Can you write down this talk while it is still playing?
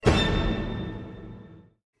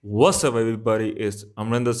What's up, everybody? It's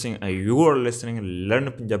Amrinder Singh, and you are listening to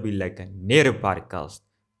Learn Punjabi like a native podcast.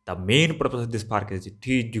 The main purpose of this podcast is to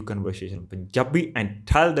teach you conversation in Punjabi and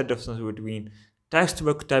tell the difference between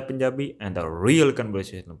textbook type Punjabi and the real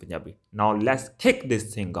conversation in Punjabi. Now, let's kick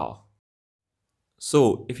this thing off.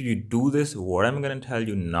 So, if you do this, what I'm gonna tell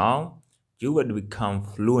you now, you will become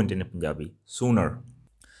fluent in Punjabi sooner.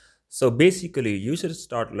 So basically, you should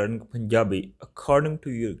start learning Punjabi according to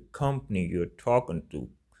your company you're talking to.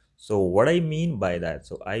 So what I mean by that?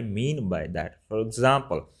 So I mean by that, for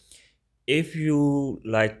example, if you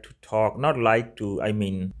like to talk, not like to, I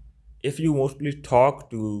mean, if you mostly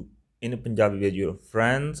talk to in Punjabi with your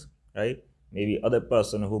friends, right? Maybe other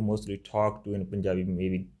person who mostly talk to in Punjabi,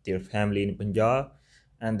 maybe their family in Punjab,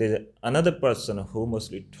 and there's another person who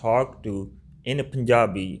mostly talk to in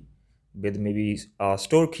Punjabi with maybe a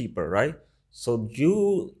storekeeper, right? So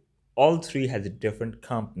you all three has a different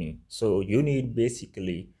company. So you need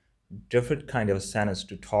basically different kind of sentence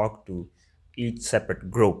to talk to each separate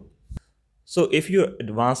group. So if you're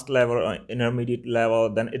advanced level or intermediate level,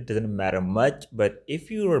 then it doesn't matter much. But if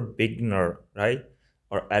you're a beginner, right,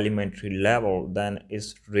 or elementary level, then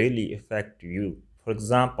it's really affect you. For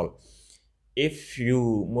example, if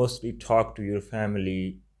you mostly talk to your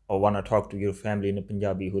family or want to talk to your family in a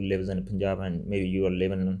Punjabi who lives in Punjab, and maybe you are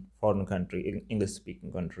living in a foreign country, English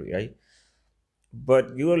speaking country, right?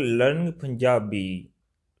 But you are learning Punjabi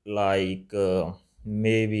like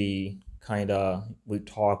maybe kind of we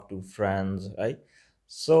talk to friends, right?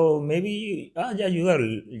 So maybe yeah,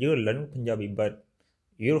 you're learning Punjabi, but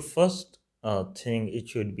your first thing it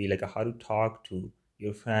should be like how to talk to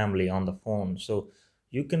your family on the phone. So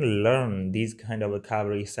you can learn these kind of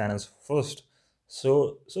vocabulary sentence first.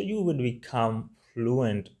 So you would become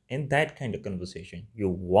fluent in that kind of conversation you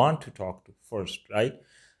want to talk to first, right?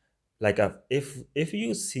 Like if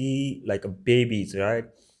you see like a babies, right?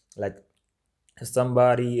 Like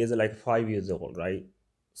somebody is like 5 years old, right?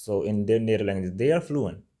 So in their native language they are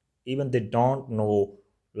fluent, even they don't know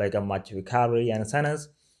like a much vocabulary and sentence,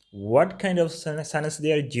 what kind of sentence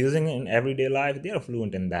they are using in everyday life, they are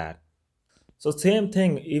fluent in that. So same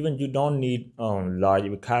thing, even you don't need large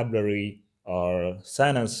vocabulary or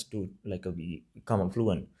sentence to like become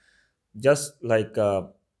fluent. Just like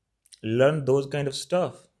learn those kind of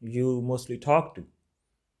stuff you mostly talk to,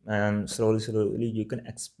 and slowly you can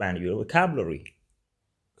expand your vocabulary.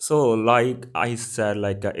 So like I said,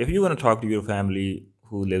 like if you want to talk to your family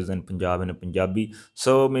who lives in Punjab in a Punjabi,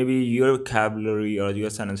 so maybe your vocabulary or your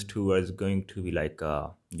sentence too is going to be like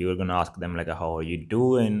you're gonna ask them like how are you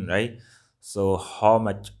doing, right? So how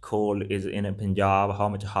much cold is in a Punjab, how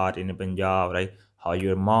much hot in a Punjab, right? How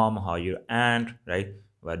your mom, how your aunt, right?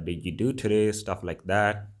 What did you do today, stuff like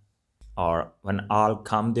that. Or when I'll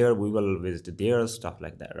come there, we will visit there, stuff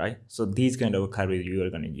like that, right? So these kind of vocabulary you are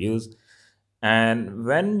going to use. And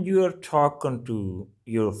when you're talking to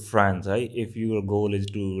your friends, right? If your goal is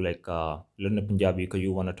to like learn a Punjabi because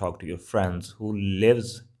you want to talk to your friends who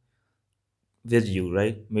lives with you,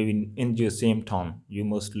 right? Maybe in your same town, you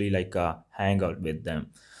mostly like hang out with them.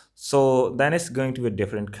 So then it's going to be a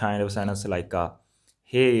different kind of sentence like,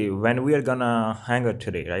 hey, when we are gonna hang out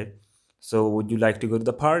today, right? So would you like to go to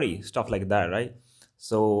the party? Stuff like that, right?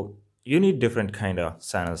 So you need different kind of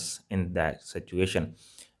sentence in that situation.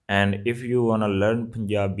 And if you want to learn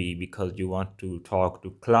Punjabi because you want to talk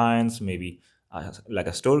to clients, maybe like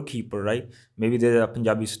a storekeeper, right? Maybe there's a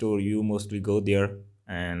Punjabi store, you mostly go there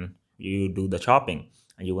and you do the shopping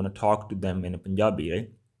and you want to talk to them in a Punjabi, right?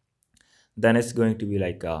 Then it's going to be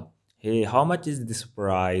like, hey, how much is this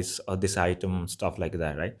price or this item, stuff like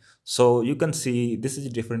that, right? So you can see this is a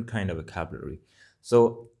different kind of vocabulary.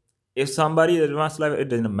 So if somebody is advanced level, it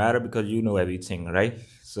doesn't matter because you know everything, right?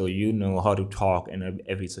 So you know how to talk in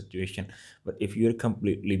every situation. But if you're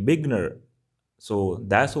completely beginner, so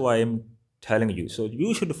that's why I'm telling you. So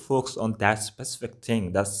you should focus on that specific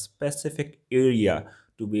thing, that specific area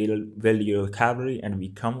to build your vocabulary and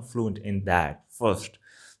become fluent in that first.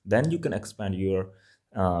 Then you can expand your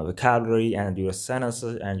vocabulary and your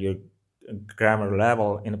sentences and your grammar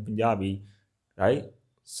level in Punjabi, right?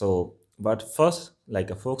 So, but first,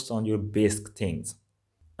 like focus on your basic things.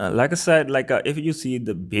 Like I said, like if you see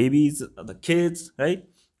the babies, the kids, right?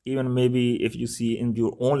 Even maybe if you see in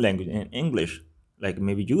your own language, in English, like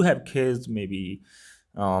maybe you have kids, maybe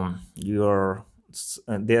there are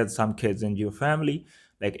some kids in your family.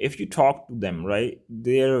 Like if you talk to them, right,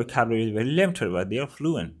 their vocabulary is very limited, but they are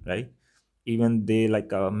fluent, right? Even they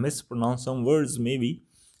like mispronounce some words maybe,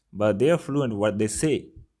 but they are fluent what they say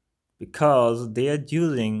because they are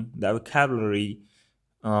using the vocabulary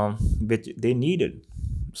which they needed.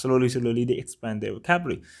 Slowly they expand their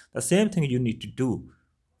vocabulary. The same thing you need to do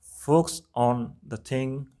focus on the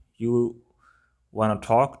thing you want to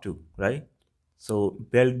talk to, right? So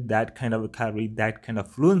build that kind of vocabulary, that kind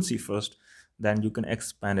of fluency first, then you can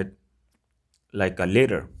expand it like a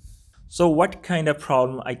later. So what kind of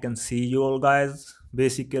problem I can see you all guys?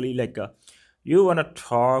 Basically, like you want to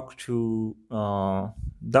talk to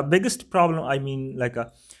the biggest problem. I mean, like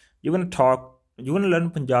you want to talk, you want to learn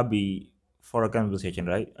Punjabi for a conversation,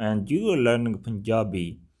 right? And you are learning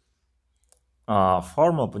Punjabi,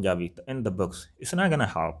 formal Punjabi in the books. It's not gonna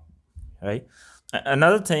help, right?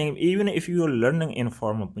 Another thing, even if you are learning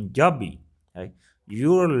informal Punjabi, right?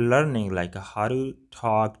 You are learning like how to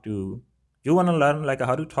talk to. You want to learn like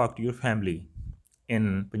how to talk to your family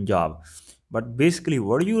in Punjab. But basically,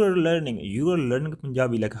 what you are learning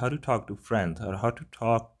Punjabi, like how to talk to friends or how to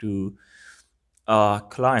talk to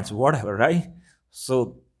clients, whatever, right?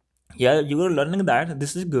 So, yeah, you are learning that.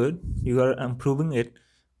 This is good. You are improving it,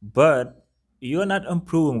 but you are not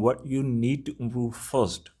improving what you need to improve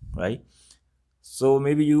first, right? So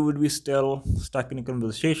maybe you would be still stuck in a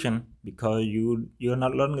conversation because you're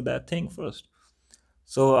not learning that thing first.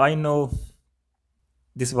 So I know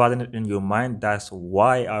this wasn't in your mind. That's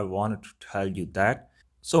why I wanted to tell you that.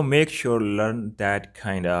 So make sure learn that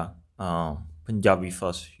kind of Punjabi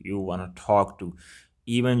first. You want to talk to.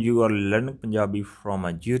 Even you are learning Punjabi from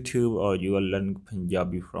a YouTube or you are learning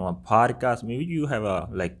Punjabi from a podcast. Maybe you have a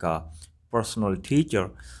like a personal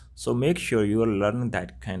teacher. So make sure you are learning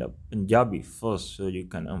that kind of Punjabi first so you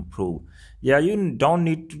can improve. Yeah, you don't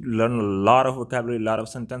need to learn a lot of vocabulary, a lot of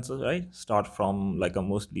sentences, right? Start from like a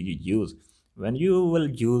mostly you use. When you will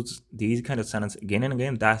use these kind of sentences again and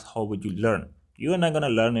again, that's how would you learn. You're not gonna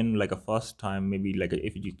learn in like a first time, maybe like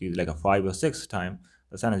if you use like a five or six time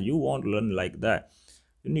the sentence, you won't learn like that.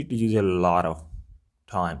 You need to use a lot of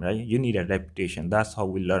time, right? You need a repetition. That's how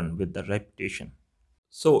we learn, with the repetition.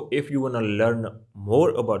 So if you want to learn more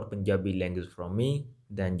about Punjabi language from me,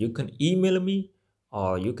 then you can email me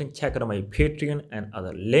or you can check out my Patreon and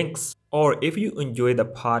other links. Or if you enjoy the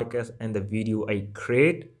podcast and the video I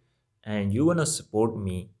create and you want to support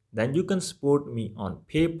me, then you can support me on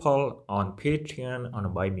PayPal, on Patreon,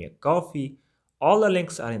 on Buy Me a Coffee. All the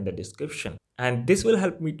links are in the description. And this will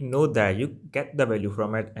help me to know that you get the value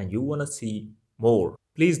from it and you want to see more.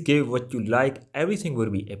 Please give what you like, everything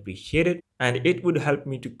would be appreciated and it would help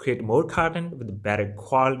me to create more content with better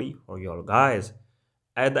quality for you all guys.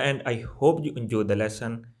 At the end, I hope you enjoyed the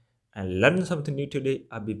lesson and learned something new today.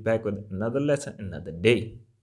 I'll be back with another lesson another day.